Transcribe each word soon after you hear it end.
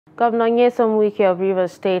Governor Wike of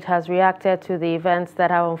Rivers State has reacted to the events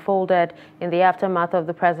that have unfolded in the aftermath of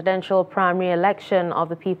the presidential primary election of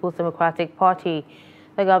the People's Democratic Party.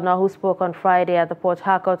 The governor, who spoke on Friday at the Port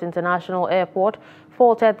Harcourt International Airport,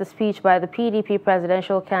 faulted the speech by the PDP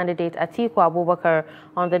presidential candidate Atiku Abubakar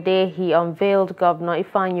on the day he unveiled Governor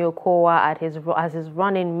Ifeanyi Okowa as his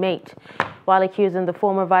running mate, while accusing the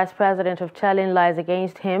former vice president of telling lies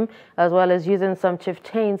against him, as well as using some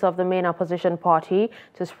chieftains of the main opposition party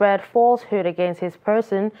to spread falsehood against his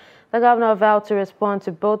person. The governor vowed to respond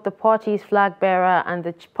to both the party's flag bearer and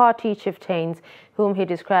the party chieftains, whom he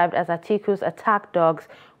described as Atiku's attack dogs,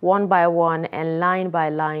 one by one and line by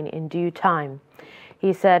line in due time.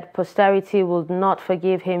 He said posterity will not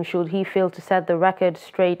forgive him should he fail to set the record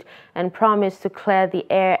straight, and promised to clear the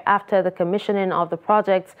air after the commissioning of the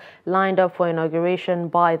projects lined up for inauguration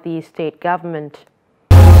by the state government.